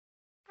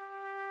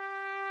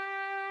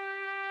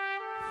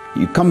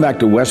You come back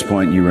to West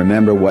Point, you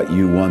remember what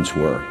you once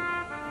were.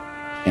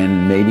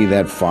 And maybe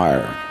that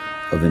fire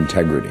of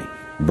integrity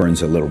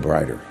burns a little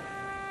brighter.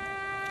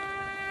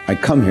 I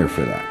come here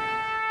for that.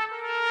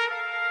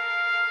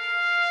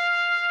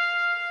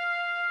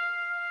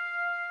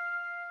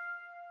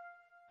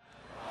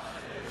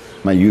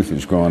 My youth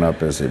was growing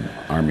up as an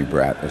Army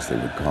brat, as they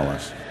would call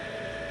us.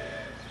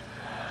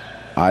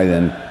 I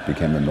then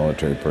became a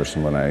military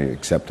person when I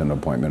accepted an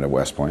appointment at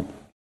West Point.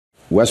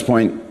 West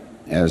Point,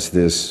 as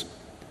this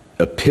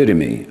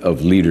epitome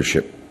of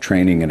leadership,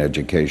 training, and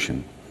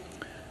education,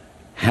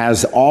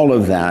 has all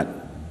of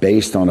that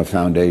based on a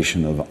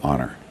foundation of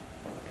honor.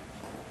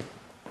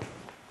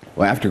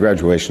 Well, after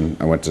graduation,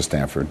 I went to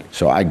Stanford.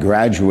 So I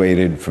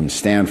graduated from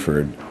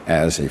Stanford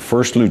as a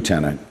first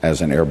lieutenant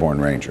as an airborne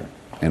ranger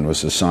and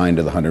was assigned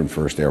to the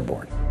 101st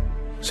Airborne.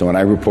 So when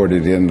I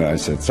reported in, I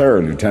said,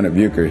 "Sir, Lieutenant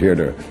Bucha here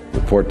to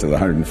report to the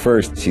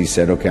 101st. He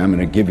said, "Okay, I'm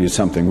going to give you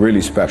something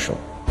really special.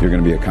 You're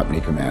going to be a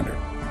company commander."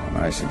 And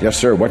I said, "Yes,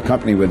 sir. What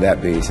company would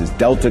that be?" He says,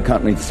 "Delta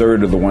Company,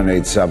 3rd of the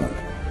 187th.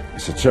 I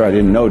said, "Sir, I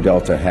didn't know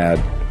Delta had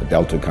a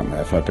Delta Company.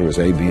 I thought there was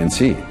A, B, and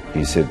C."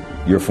 He said,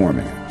 "You're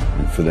forming it.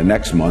 And for the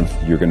next month,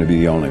 you're going to be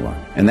the only one."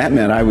 And that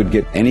meant I would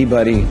get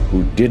anybody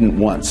who didn't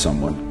want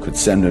someone, could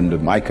send them to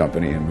my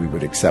company, and we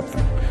would accept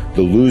them.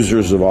 The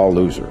losers of all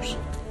losers,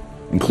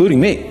 including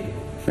me,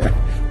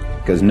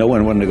 because no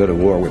one wanted to go to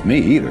war with me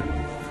either.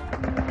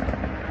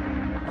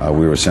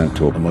 We were sent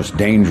to the most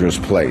dangerous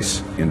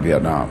place in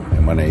Vietnam.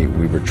 And when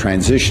we were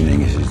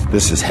transitioning, he says,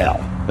 "This is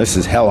hell. This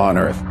is hell on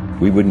earth."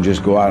 We wouldn't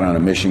just go out on a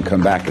mission,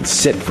 come back and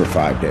sit for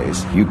 5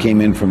 days. You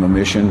came in from a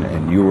mission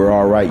and you were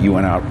all right, you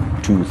went out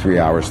 2 or 3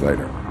 hours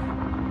later.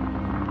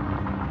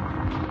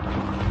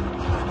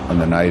 On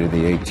the night of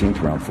the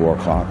 18th, around 4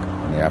 o'clock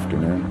in the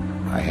afternoon,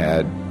 I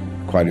had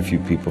quite a few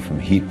people from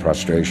heat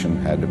prostration,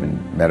 had to been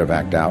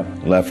medevaced out,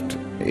 left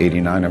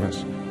 89 of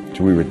us.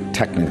 So we were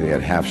technically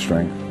at half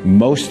strength.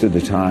 Most of the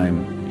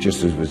time,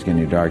 just as it was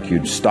getting dark,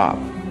 you'd stop.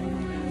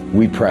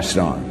 We pressed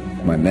on.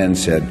 My men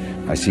said,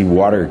 "I see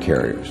water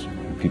carriers,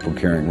 people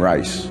carrying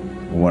rice."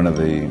 One of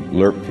the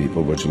LRP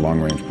people, which is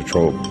long-range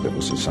patrol that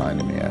was assigned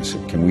to me, I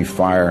said, "Can we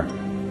fire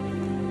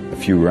a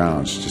few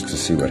rounds just to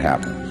see what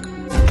happens?"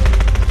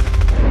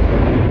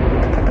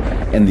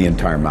 And the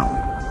entire mountain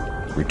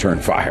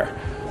returned fire.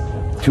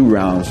 2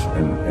 rounds,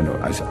 and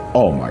I said,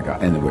 "Oh my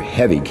God." And they were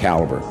heavy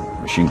caliber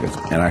machine guns.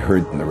 And I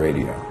heard on the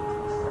radio,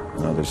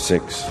 another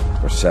 6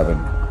 or 7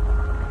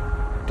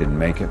 didn't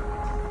make it.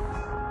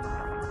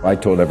 I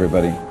told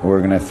everybody, "We're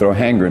going to throw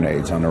hand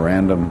grenades on a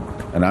random,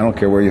 and I don't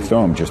care where you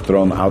throw them, just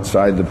throw them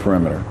outside the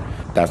perimeter."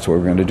 That's what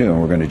we're going to do,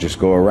 and we're going to just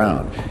go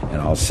around.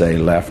 And I'll say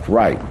left,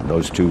 right,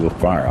 those 2 will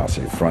fire. I'll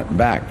say front and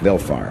back, they'll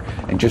fire.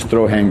 And just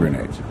throw hand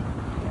grenades.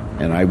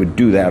 And I would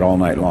do that all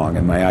night long.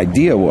 And my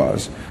idea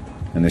was,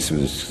 and this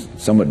was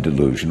somewhat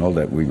delusional,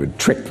 that we would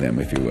trick them,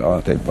 if you will.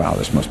 They'd, "Wow,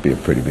 this must be a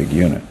pretty big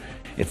unit."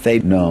 If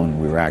they'd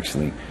known we were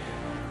actually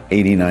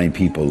 89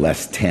 people,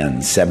 less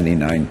 10,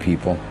 79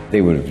 people,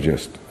 they would have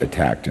just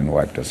attacked and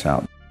wiped us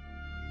out.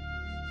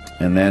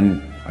 And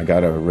then I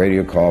got a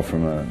radio call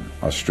from an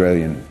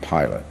Australian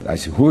pilot. I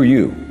said, "Who are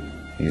you?"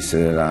 He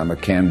said, "I'm a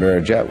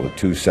Canberra jet with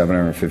 2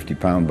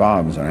 750-pound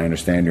bombs, and I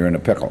understand you're in a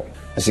pickle."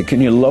 I said,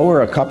 "Can you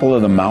lower a couple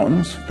of the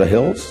mountains, the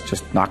hills,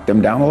 just knock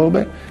them down a little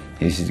bit?"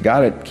 He said, "You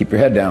got it, keep your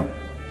head down."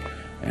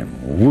 And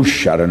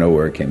whoosh, out of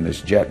nowhere came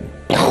this jet,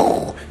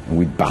 and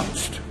we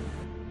bounced.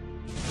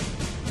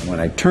 And when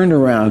I turned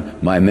around,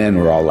 my men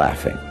were all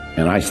laughing,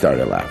 and I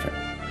started laughing.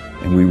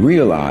 And we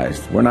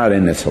realized we're not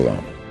in this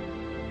alone.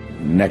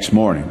 Next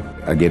morning,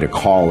 I get a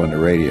call on the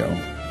radio.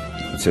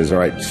 It says, "All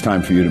right, it's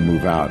time for you to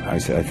move out." I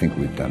said, "I think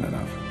we've done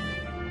enough."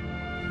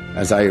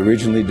 As I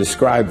originally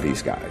described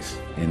these guys,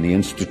 and the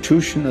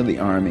institution of the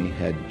Army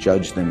had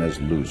judged them as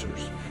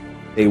losers.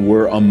 They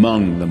were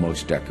among the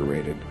most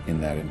decorated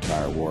in that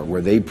entire war, where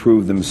they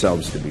proved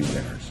themselves to be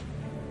winners.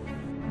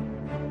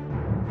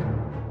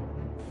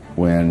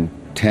 When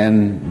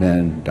 10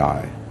 men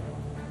die,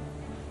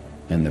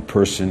 and the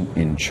person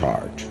in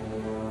charge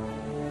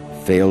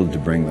failed to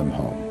bring them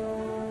home,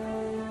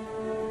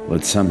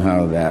 but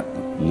somehow that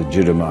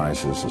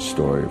legitimizes a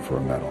story for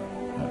a medal.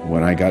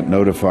 When I got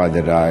notified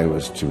that I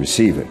was to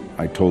receive it,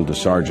 I told the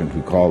sergeant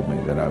who called me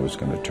that I was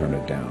going to turn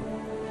it down.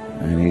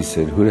 And he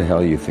said, "Who the hell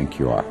do you think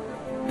you are?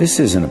 This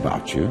isn't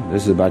about you.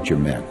 This is about your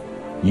men.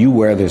 You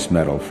wear this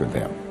medal for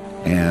them.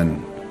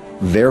 And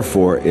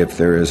therefore, if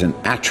there is an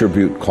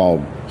attribute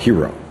called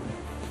hero,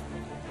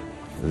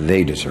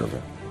 they deserve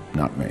it,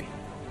 not me."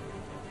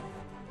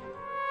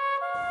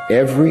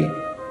 Every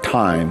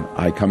time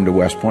I come to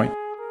West Point,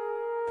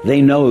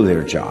 they know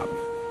their job.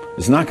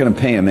 It's not going to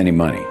pay them any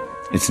money.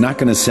 It's not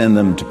going to send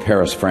them to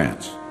Paris,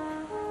 France.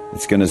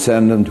 It's going to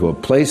send them to a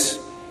place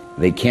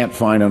they can't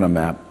find on a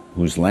map,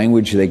 whose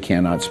language they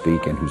cannot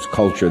speak, and whose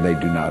culture they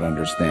do not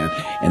understand.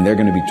 And they're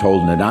going to be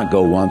told to not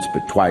go once,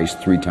 but twice,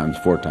 3 times,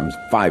 4 times,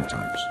 5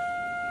 times.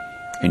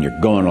 And you're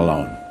going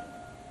alone.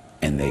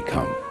 And they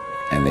come.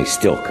 And they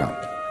still come.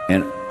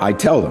 And I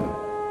tell them,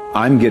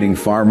 I'm getting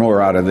far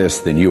more out of this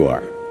than you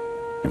are.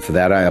 And for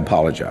that I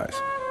apologize.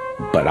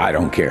 but I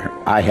don't care.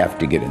 I have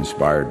to get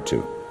inspired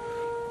too.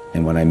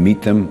 And when I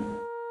meet them,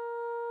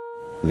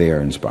 they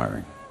are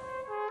inspiring.